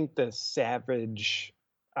think the savage,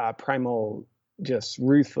 primal, just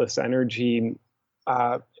ruthless energy,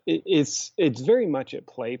 it's very much at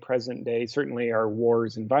play present day. Certainly our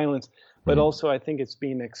wars and violence, but also I think it's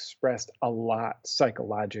being expressed a lot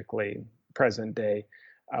psychologically present day,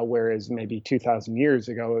 whereas maybe 2,000 years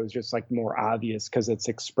ago it was just like more obvious because it's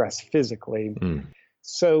expressed physically.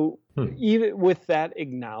 So even with that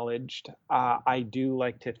acknowledged, I do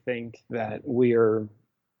like to think that we're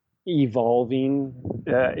evolving,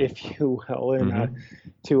 if you will,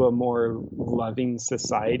 to a more loving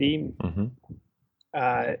society.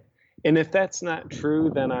 And if that's not true,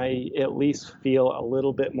 then I at least feel a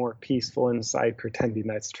little bit more peaceful inside pretending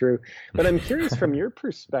that's true. But I'm curious from your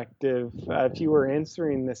perspective, if you were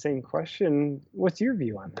answering the same question, what's your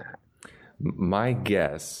view on that? My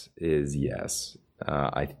guess is yes.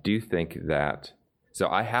 I do think that, so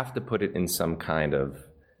I have to put it in some kind of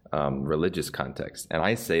religious context. And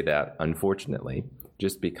I say that, unfortunately,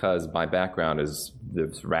 just because my background is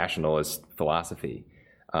this rationalist philosophy.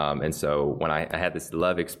 And so when I had this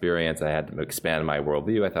love experience, I had to expand my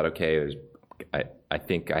worldview. I thought, okay, I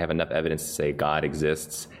think I have enough evidence to say God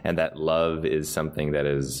exists and that love is something that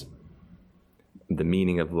is the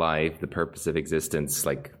meaning of life, the purpose of existence,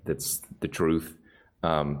 like that's the truth.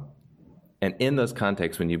 And in those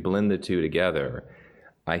contexts, when you blend the two together,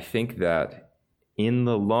 I think that in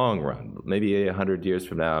the long run, maybe 100 years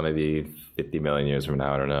from now, maybe 50 million years from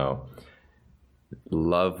now, I don't know,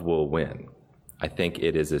 love will win. I think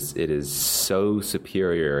it is so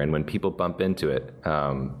superior, and when people bump into it,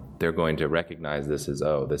 they're going to recognize this as,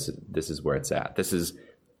 this is where it's at. This is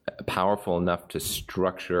powerful enough to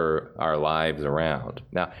structure our lives around.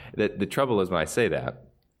 Now, the trouble is when I say that,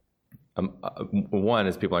 one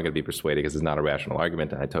is people aren't going to be persuaded because it's not a rational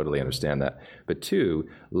argument, and I totally understand that. But two,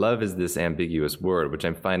 love is this ambiguous word, which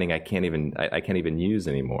I'm finding I can't even use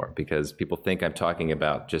anymore because people think I'm talking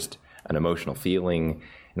about just an emotional feeling.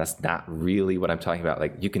 And that's not really what I'm talking about.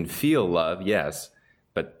 Like, you can feel love, yes,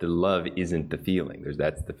 but the love isn't the feeling.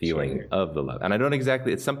 That's the feeling of the love. And I don't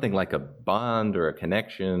exactly, it's something like a bond or a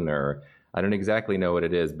connection, or I don't exactly know what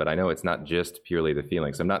it is, but I know it's not just purely the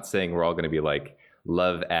feeling. So I'm not saying we're all going to be like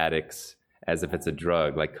love addicts as if it's a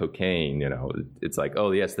drug, like cocaine, It's like,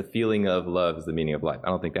 oh yes, the feeling of love is the meaning of life. I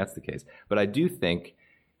don't think that's the case. But I do think,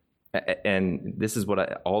 and this is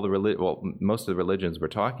what most of the religions we're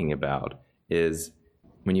talking about is,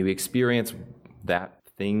 when you experience that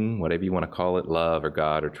thing, whatever you want to call it, love or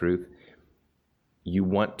God or truth, you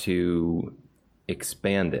want to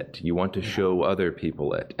expand it. You want to show other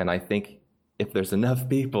people it. And I think if there's enough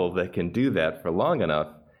people that can do that for long enough,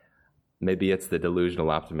 maybe it's the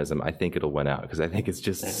delusional optimism. I think it'll win out because I think it's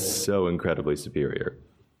just so incredibly superior.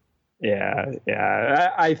 Yeah,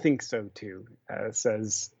 I think so too,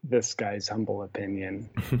 says this guy's humble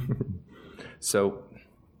opinion. So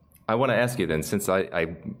I want to ask you then, since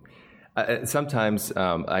I sometimes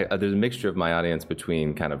there's a mixture of my audience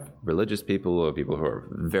between kind of religious people or people who are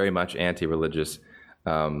very much anti-religious.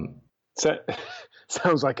 So,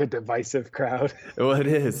 sounds like a divisive crowd. Well, it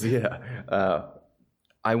is, yeah.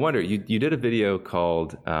 I wonder, you did a video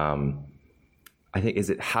called, I think, is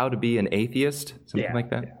it How to Be an Atheist? Something like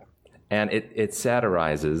that? Yeah. And it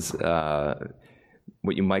satirizes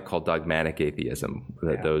what you might call dogmatic atheism,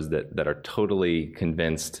 that those that are totally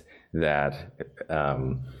convinced that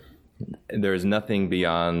there's nothing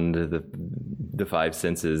beyond the five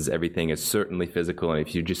senses. Everything is certainly physical, and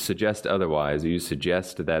if you just suggest otherwise, or you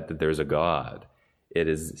suggest that there's a God, it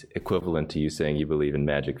is equivalent to you saying you believe in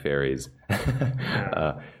magic fairies.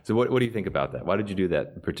 So what do you think about that? Why did you do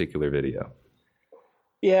that particular video?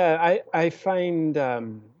 Yeah, I find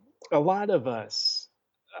a lot of us,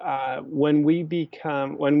 when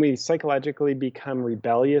we psychologically become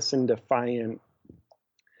rebellious and defiant,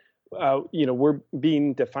 we're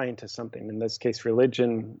being defiant to something, in this case,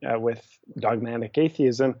 religion, with dogmatic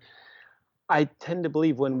atheism. I tend to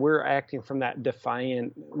believe when we're acting from that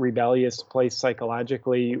defiant, rebellious place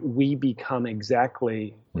psychologically, we become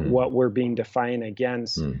exactly what we're being defiant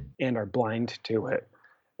against and are blind to it,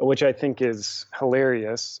 which I think is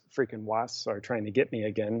hilarious. Freaking wasps are trying to get me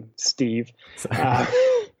again, Steve.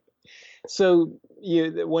 So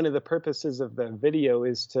one of the purposes of the video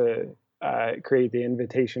is to create the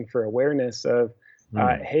invitation for awareness of,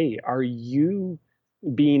 hey, are you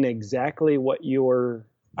being exactly what you're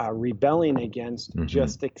rebelling against,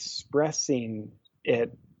 just expressing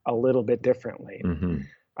it a little bit differently?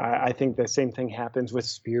 I think the same thing happens with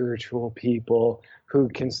spiritual people who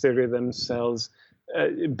consider themselves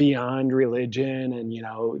beyond religion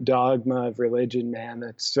and, dogma of religion, man,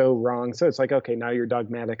 that's so wrong. So it's like, okay, now you're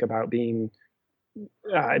dogmatic about being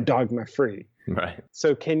dogma free. Right.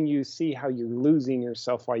 So can you see how you're losing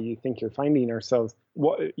yourself while you think you're finding yourself?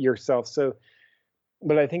 So,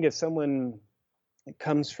 but I think if someone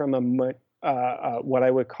comes from what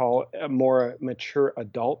I would call a more mature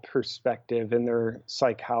adult perspective in their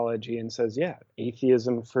psychology and says, yeah,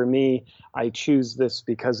 atheism for me, I choose this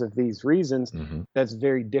because of these reasons. Mm-hmm. That's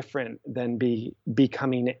very different than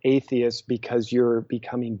becoming atheist because you're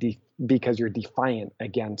because you're defiant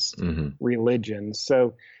against mm-hmm. religion.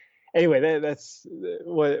 So anyway, that's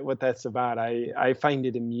what that's about. I find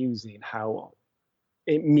it amusing how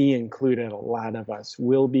me included, a lot of us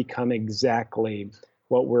will become exactly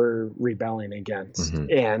what we're rebelling against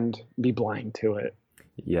mm-hmm. and be blind to it.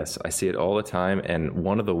 Yes, I see it all the time. And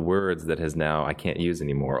one of the words that has now, I can't use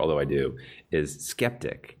anymore, although I do, is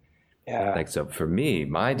skeptic. Yeah. Like, so for me,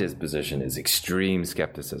 my disposition is extreme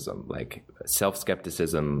skepticism, like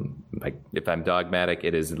self-skepticism. Like if I'm dogmatic,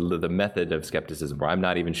 it is the method of skepticism where I'm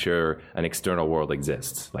not even sure an external world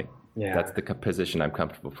exists. Like that's the position I'm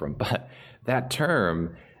comfortable from. But that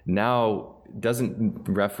term now doesn't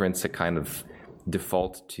reference a kind of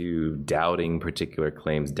default to doubting particular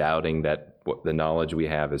claims, doubting that what the knowledge we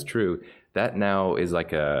have is true. That now is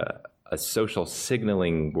like a social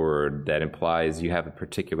signaling word that implies you have a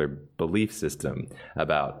particular belief system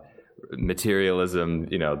about materialism,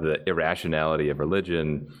 the irrationality of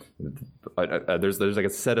religion. There's like a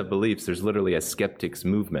set of beliefs. There's literally a skeptics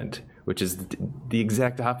movement, which is the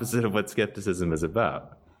exact opposite of what skepticism is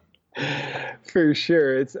about. For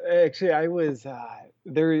sure. It's actually, I was,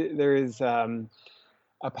 there is a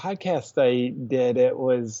podcast I did. It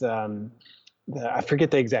was, I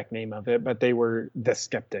forget the exact name of it, but they were the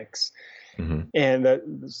skeptics. Mm-hmm. And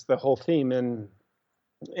that's the whole theme. And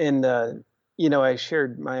I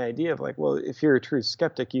shared my idea of like, well, if you're a true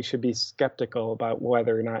skeptic, you should be skeptical about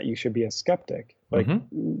whether or not you should be a skeptic. Like,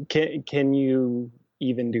 mm-hmm. can you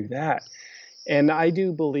even do that? And I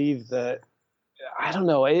do believe that, I don't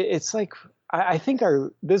know, it's like, I think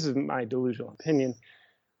this is my delusional opinion,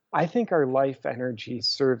 I think our life energy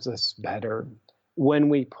serves us better when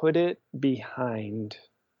we put it behind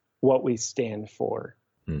what we stand for,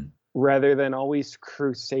 rather than always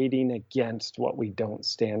crusading against what we don't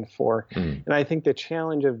stand for. And I think the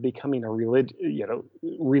challenge of becoming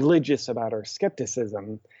religious about our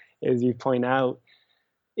skepticism, as you point out,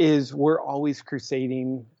 is we're always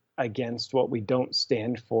crusading against what we don't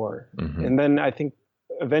stand for. Mm-hmm. And then I think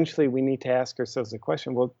eventually we need to ask ourselves the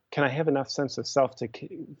question, well, can I have enough sense of self to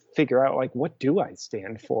figure out, like, what do I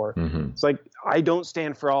stand for? Mm-hmm. It's like, I don't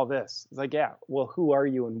stand for all this. It's like, yeah, well, who are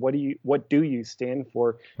you and what do you stand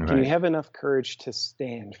for? Right. Can you have enough courage to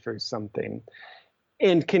stand for something?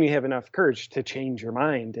 And can you have enough courage to change your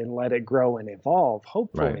mind and let it grow and evolve,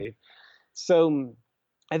 hopefully? Right. So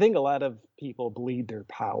I think a lot of people bleed their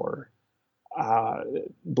power out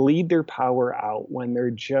when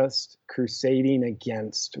they're just crusading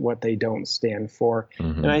against what they don't stand for.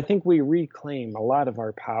 Mm-hmm. And I think we reclaim a lot of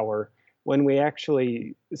our power when we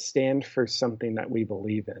actually stand for something that we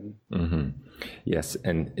believe in. Mm-hmm. Yes,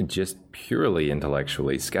 and just purely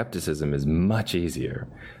intellectually, skepticism is much easier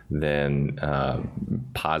than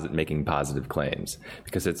making positive claims,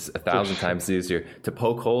 because it's 1,000 times easier to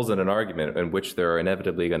poke holes in an argument in which there are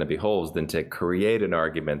inevitably going to be holes than to create an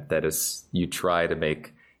argument that is you try to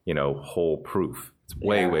make hole proof. It's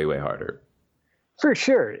way harder. For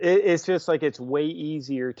sure. It's just like it's way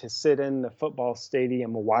easier to sit in the football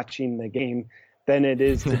stadium watching the game than it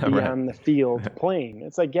is to be on the field playing.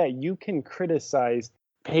 It's like, yeah, you can criticize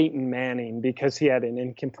Peyton Manning because he had an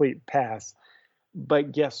incomplete pass,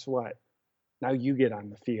 but guess what? Now you get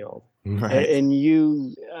on the field and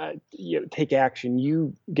you take action.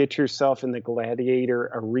 You get yourself in the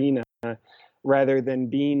gladiator arena rather than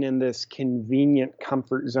being in this convenient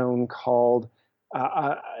comfort zone called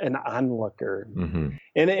an onlooker. Mm-hmm.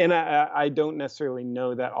 And I don't necessarily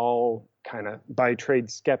know that all kind of by trade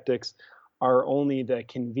skeptics are only the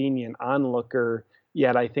convenient onlooker,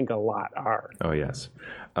 yet I think a lot are. Oh, yes.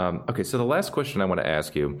 Okay, so the last question I want to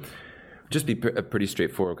ask you, just be pretty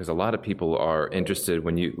straightforward, because a lot of people are interested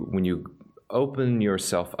when you open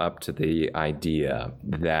yourself up to the idea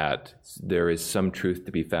that there is some truth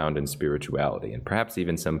to be found in spirituality, and perhaps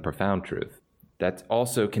even some profound truth. That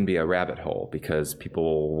also can be a rabbit hole, because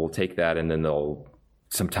people will take that and then they'll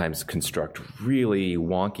sometimes construct really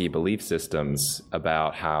wonky belief systems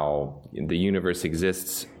about how the universe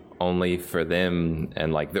exists only for them,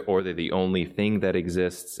 and or they're the only thing that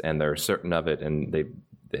exists and they're certain of it, and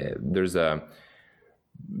there's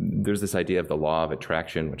this idea of the law of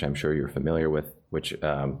attraction, which I'm sure you're familiar with, which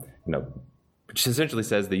which essentially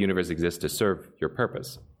says the universe exists to serve your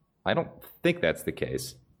purpose. I don't think that's the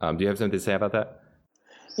case. Do you have something to say about that?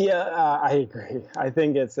 Yeah, I agree. I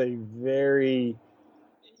think it's a very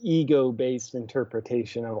ego-based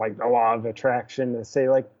interpretation of like the law of attraction to say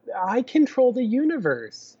like, I control the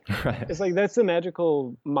universe. Right. It's like, that's the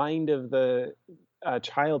magical mind of the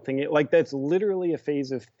child thing. Like that's literally a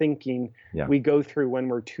phase of thinking we go through when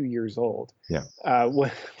we're 2 years old. Yeah.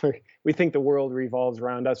 We think the world revolves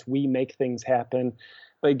around us. We make things happen.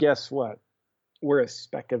 But guess what? We're a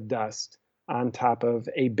speck of dust on top of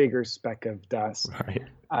a bigger speck of dust. Right.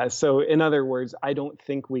 So in other words, I don't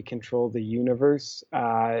think we control the universe.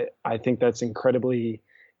 I think that's incredibly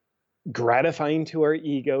gratifying to our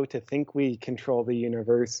ego to think we control the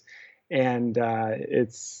universe. And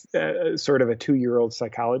it's sort of a 2-year-old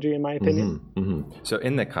psychology, in my opinion. Mm-hmm, mm-hmm. So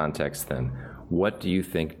in that context, then, what do you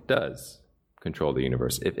think does control the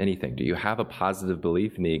universe, if anything? Do you have a positive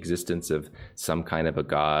belief in the existence of some kind of a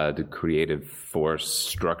God, creative force,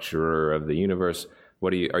 structurer of the universe?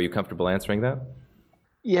 Are you comfortable answering that?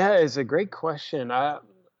 Yeah, it's a great question.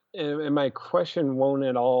 And my question won't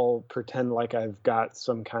at all pretend like I've got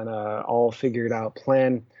some kind of all figured out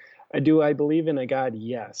plan. Do I believe in a God?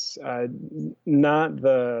 Yes. Not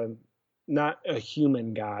a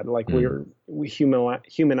human God, like we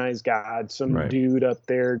humanize God, some dude up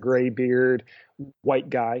there, gray beard, white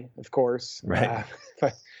guy, of course. Right.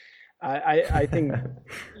 I think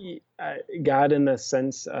God in the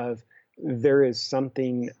sense of there is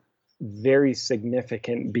something very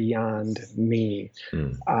significant beyond me.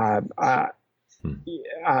 And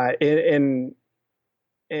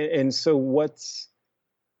so what's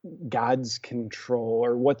God's control,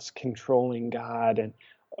 or what's controlling God, and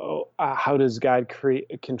how does God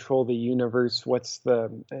control the universe?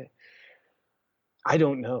 I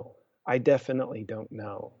don't know. I definitely don't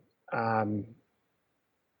know.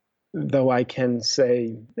 Though I can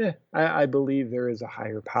say, I believe there is a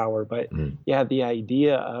higher power, but the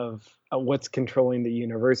idea of what's controlling the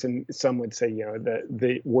universe, and some would say,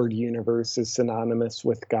 the word universe is synonymous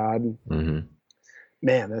with God. Mm-hmm.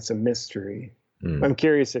 Man, that's a mystery. I'm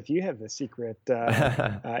curious if you have the secret,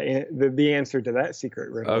 the answer to that secret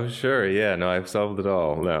riddle. Oh, sure. Yeah, no, I've solved it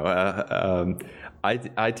all. No,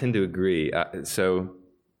 I tend to agree. So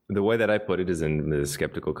the way that I put it is in the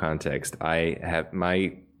skeptical context. I have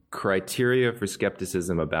my criteria for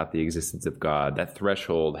skepticism about the existence of God. That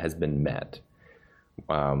threshold has been met,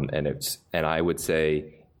 and I would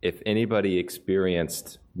say, if anybody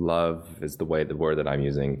experienced love, is the word that I'm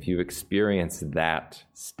using. If you've experienced that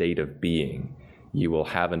state of being, you will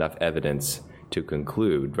have enough evidence to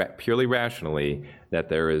conclude purely rationally that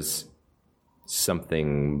there is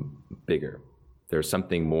something bigger. There's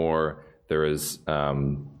something more. There is a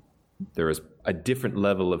different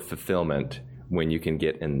level of fulfillment when you can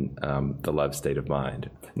get in the love state of mind.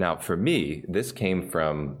 Now, for me, this came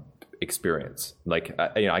from experience. Like,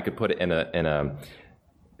 I could put it in a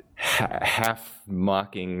half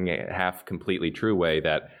mocking, half completely true way,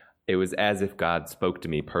 that it was as if God spoke to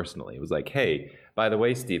me personally. It was like, hey, by the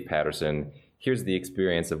way, Steve Patterson, here's the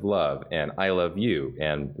experience of love, and I love you,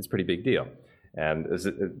 and it's a pretty big deal. And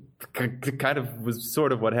it kind of was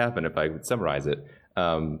sort of what happened, if I would summarize it.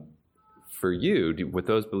 For you, with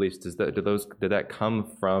those beliefs, did that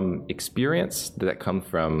come from experience? Did that come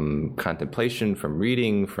from contemplation, from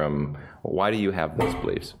reading, why do you have those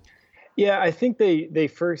beliefs? Yeah, I think they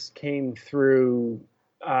first came through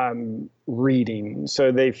reading.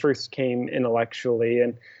 So they first came intellectually,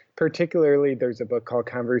 and particularly there's a book called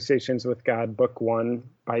Conversations with God, Book 1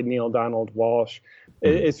 by Neil Donald Walsh.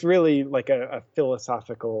 It's really like a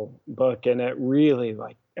philosophical book, and it really,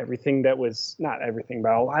 like, everything that was, not everything,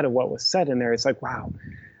 but a lot of what was said in there, it's like, wow,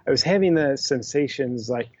 I was having the sensations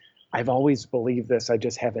like, I've always believed this, I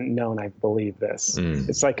just haven't known I've believed this.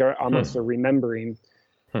 It's like almost a remembering.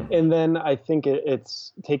 And then I think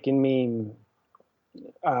it's taken me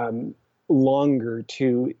longer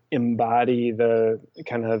to embody the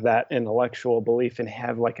kind of that intellectual belief and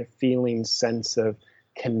have like a feeling sense of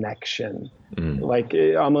connection. Like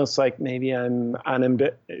almost like maybe I'm on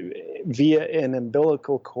via an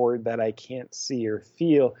umbilical cord that I can't see or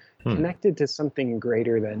feel, connected to something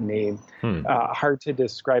greater than me. Hard to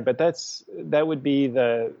describe, but that would be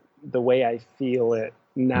the way I feel it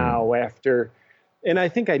now after. And I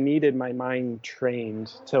think I needed my mind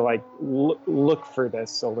trained to like look for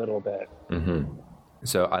this a little bit. Mm-hmm.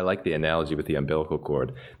 So I like the analogy with the umbilical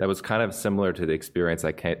cord. That was kind of similar to the experience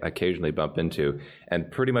I occasionally bump into,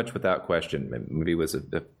 and pretty much without question, maybe with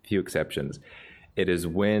a few exceptions, it is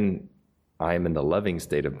when I am in the loving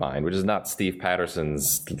state of mind, which is not Steve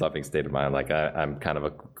Patterson's loving state of mind. Like I'm kind of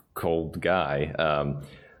a cold guy.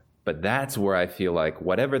 But that's where I feel like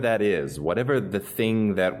whatever that is, whatever the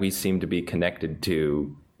thing that we seem to be connected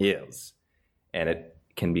to is, and it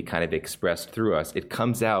can be kind of expressed through us, it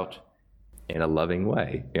comes out in a loving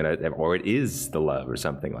way, or it is the love or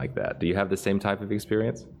something like that. Do you have the same type of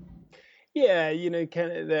experience? Yeah,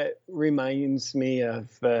 kind of that reminds me of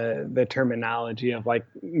the terminology of like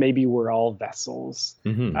maybe we're all vessels,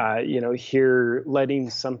 here letting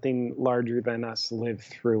something larger than us live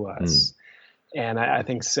through us. And I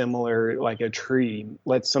think similar, like a tree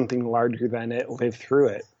lets something larger than it live through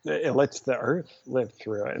it. It lets the earth live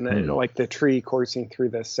through it. And then, like the tree coursing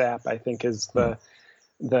through the sap, I think is the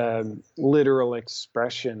literal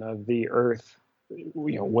expression of the earth,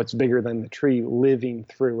 what's bigger than the tree living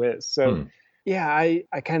through it. So, yeah,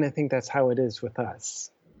 I kind of think that's how it is with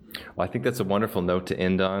us. Well, I think that's a wonderful note to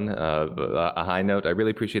end on, a high note. I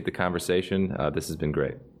really appreciate the conversation. This has been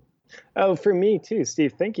great. Oh, for me too,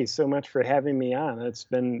 Steve. Thank you so much for having me on. It's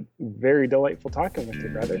been very delightful talking with you,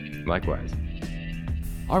 brother. Likewise.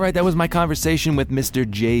 All right, that was my conversation with Mr.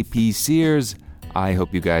 J.P. Sears. I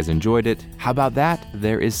hope you guys enjoyed it. How about that?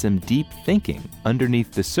 There is some deep thinking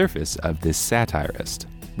underneath the surface of this satirist.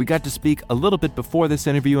 We got to speak a little bit before this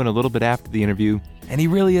interview and a little bit after the interview, and he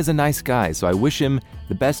really is a nice guy, so I wish him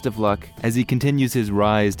the best of luck as he continues his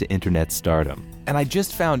rise to internet stardom. And I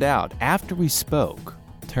just found out, after we spoke,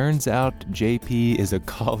 turns out JP is a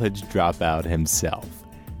college dropout himself.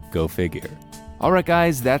 Go figure. All right,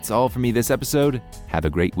 guys, that's all for me this episode. Have a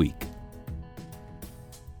great week.